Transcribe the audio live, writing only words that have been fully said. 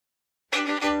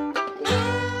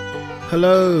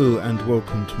Hello and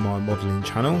welcome to my modelling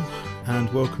channel,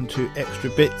 and welcome to Extra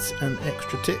Bits and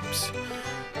Extra Tips.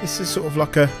 This is sort of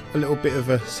like a little bit of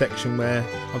a section where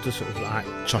I'll just sort of like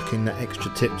chuck in the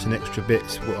extra tips and extra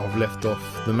bits what I've left off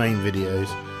the main videos,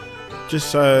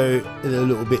 just so they're a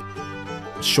little bit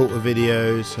shorter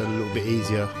videos, a little bit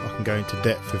easier. I can go into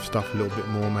depth with stuff a little bit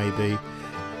more maybe,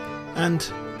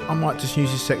 and I might just use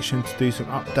this section to do some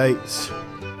updates,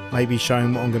 maybe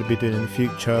showing what I'm going to be doing in the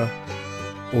future,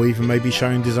 or even maybe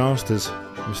showing disasters,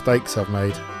 mistakes I've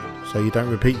made, so you don't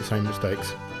repeat the same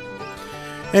mistakes.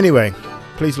 Anyway,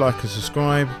 please like and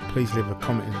subscribe, please leave a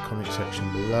comment in the comment section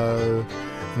below,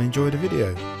 and enjoy the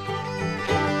video.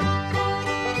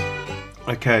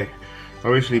 Okay, I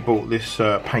originally bought this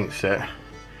paint set,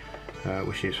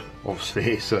 which is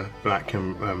obviously it's black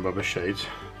and rubber shades,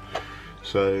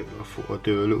 so I thought I'd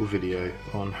do a little video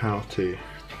on how to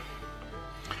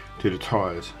do the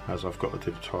tyres, as I've got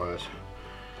to do the tyres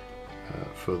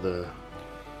for the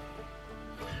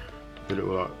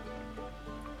little like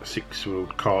six-wheel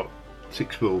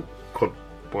quad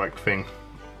bike thing.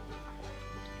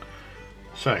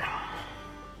 So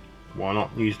why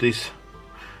not use this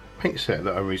paint set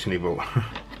that I recently bought.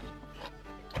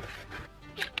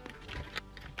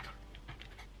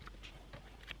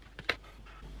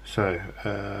 So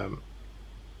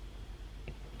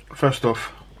first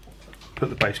off, put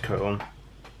the base coat on.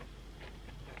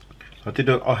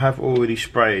 I have already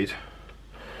sprayed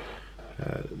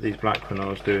these black when I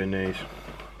was doing these.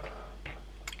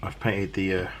 I've painted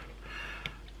the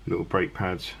little brake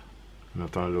pads, and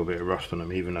I've done a little bit of rust on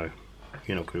them, even though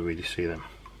you're not going to really see them.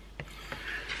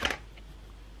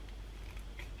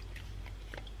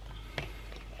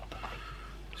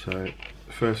 So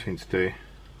the first thing to do,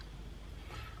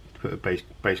 put a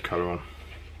base colour on.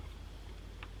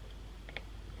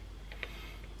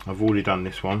 I've already done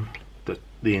this one,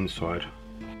 the inside.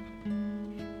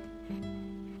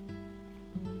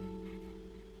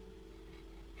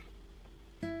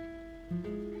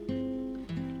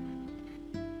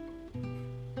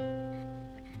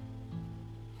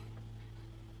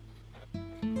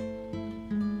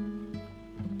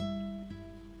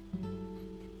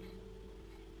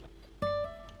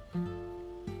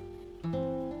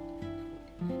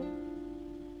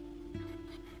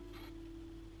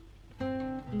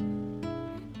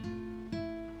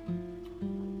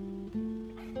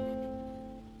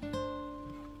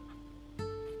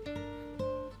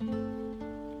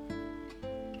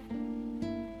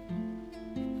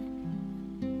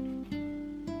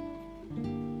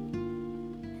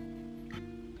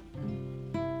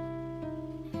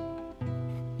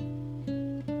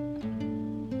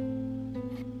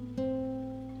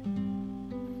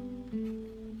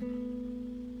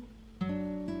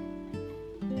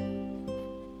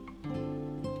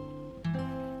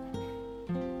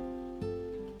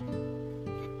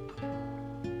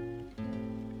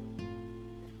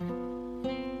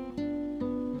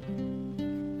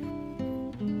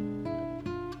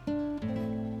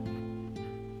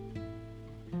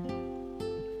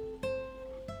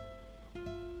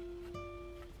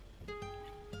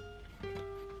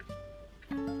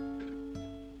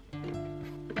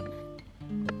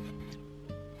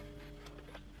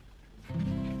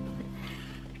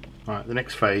 Right, the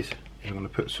next phase is I'm going to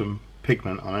put some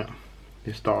pigment on it,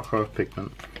 this dark earth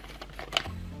pigment.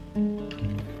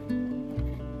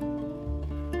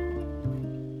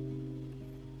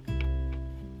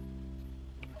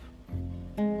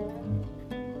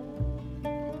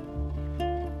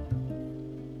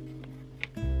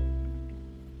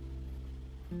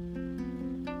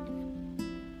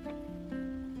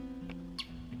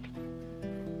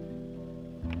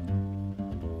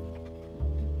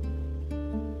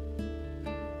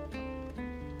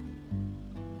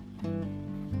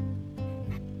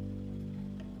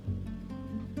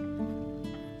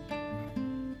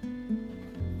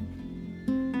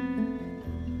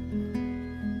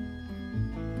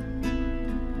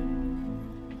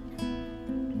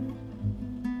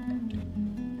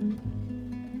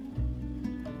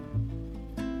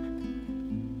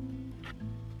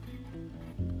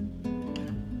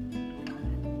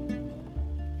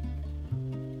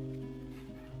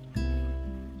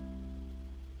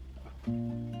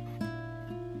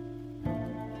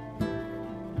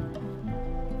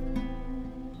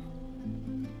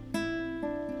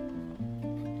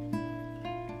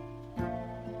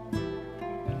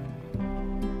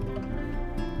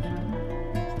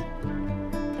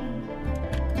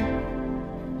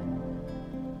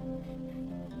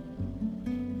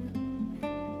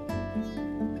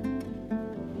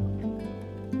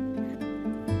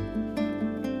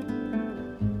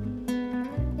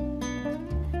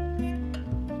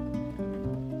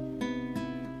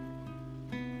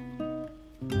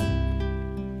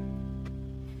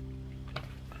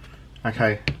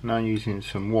 Okay, now using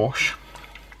some wash.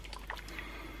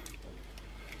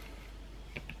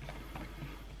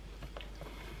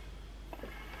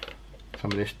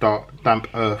 Some of this damp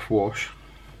earth wash.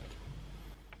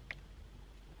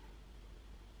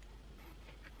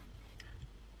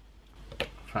 In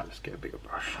fact, let's get a bigger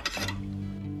brush.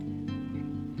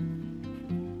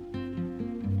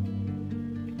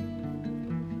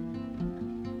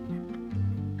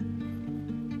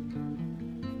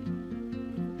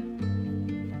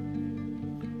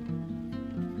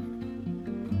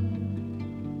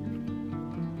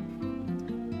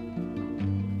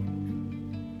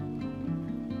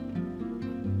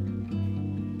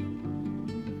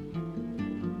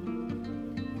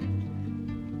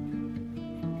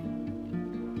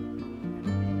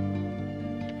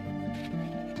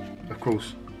 Of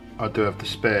course, I do have the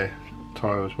spare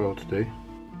tyre as well to do.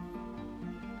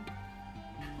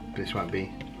 This won't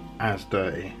be as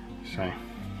dirty, so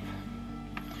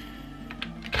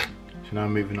now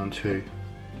moving on to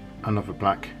another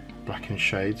black in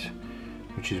shades,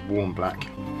 which is warm black.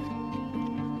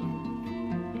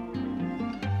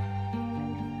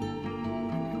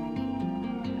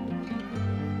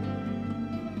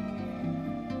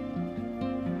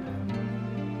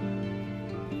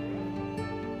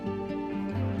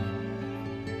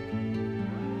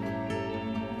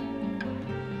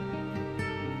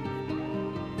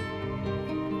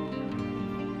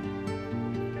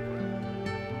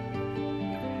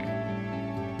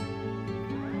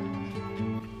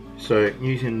 So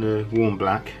using the warm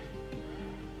black,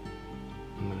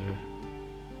 I'm going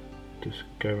to just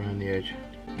go around the edge.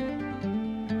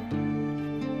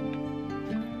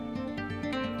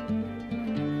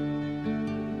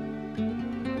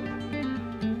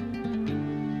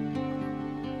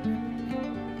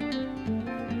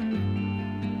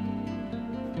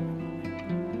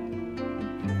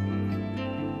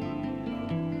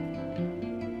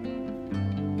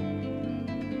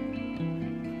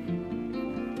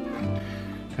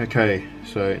 Okay,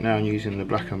 so now I'm using the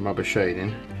black and rubber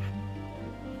shading.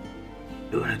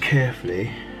 You want to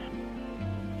carefully,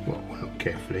 well not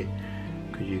carefully,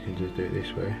 because you can just do it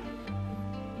this way,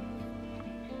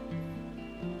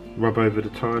 rub over the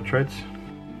tyre treads,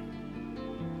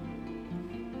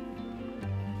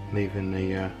 leaving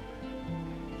the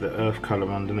earth colour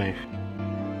underneath.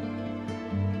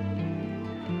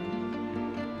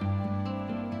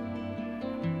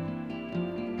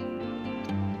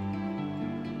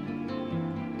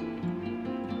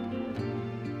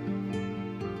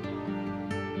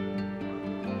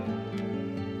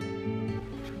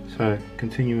 So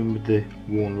continuing with the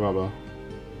worn rubber,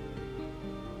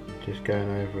 just going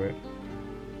over it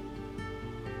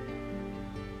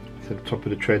so the top of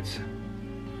the treads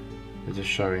are just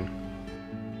showing.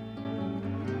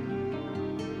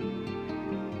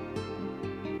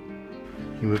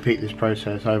 You repeat this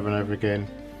process over and over again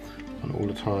on all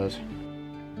the tyres.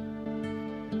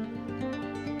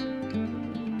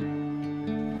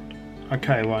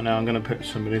 Okay, right now I'm going to put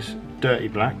some of this dirty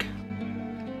black.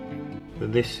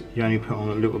 But this you only put on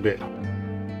a little bit,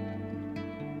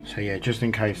 so yeah, just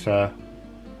in case that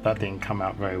didn't come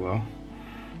out very well.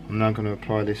 I'm now going to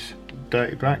apply this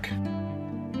dirty black.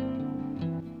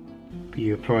 But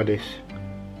you apply this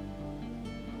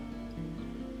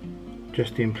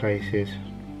just in places,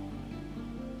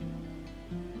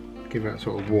 give that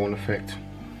sort of worn effect.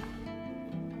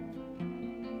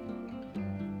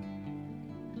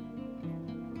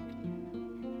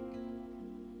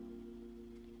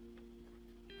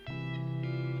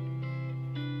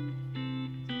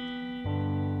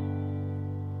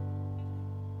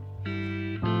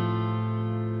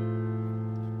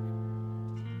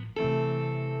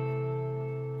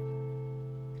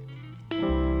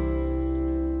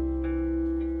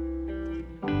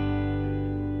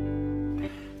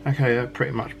 Okay, that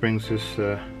pretty much brings us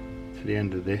to the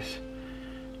end of this.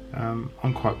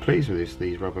 I'm quite pleased with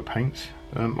these rubber paints.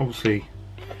 Obviously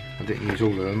I didn't use all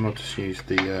of them, I just used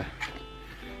the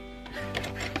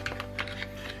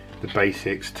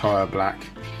basics, tyre black,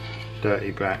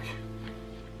 dirty black.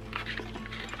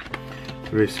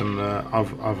 There is some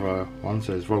other ones.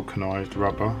 There's vulcanised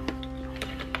rubber,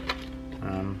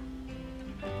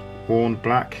 worn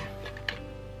black,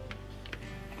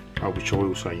 which I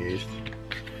also used.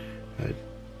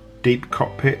 Deep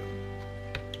cockpit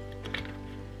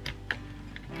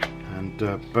and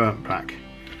burnt black,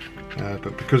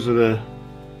 but because of the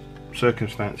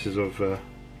circumstances of what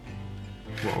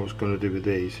I was going to do with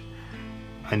these,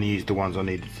 I only used the ones I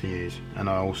needed to use, and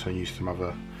I also used some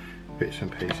other bits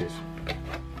and pieces.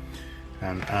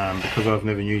 And because I've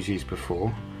never used these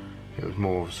before, it was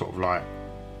more sort of like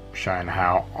showing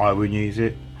how I would use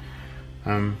it.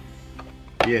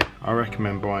 Yeah, I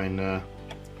recommend buying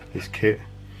this kit.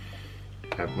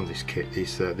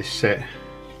 This set.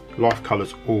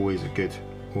 Lifecolor's always a good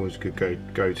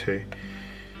go-to.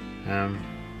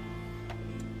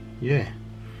 Yeah.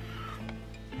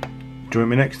 Join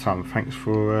me next time. Thanks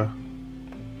for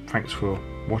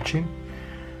watching.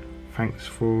 Thanks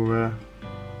for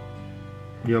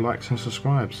your likes and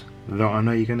subscribes that I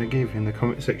know you're going to give in the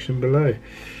comment section below.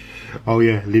 Oh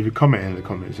yeah, leave a comment in the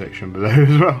comment section below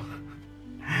as well.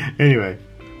 Anyway,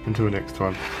 until next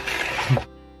time.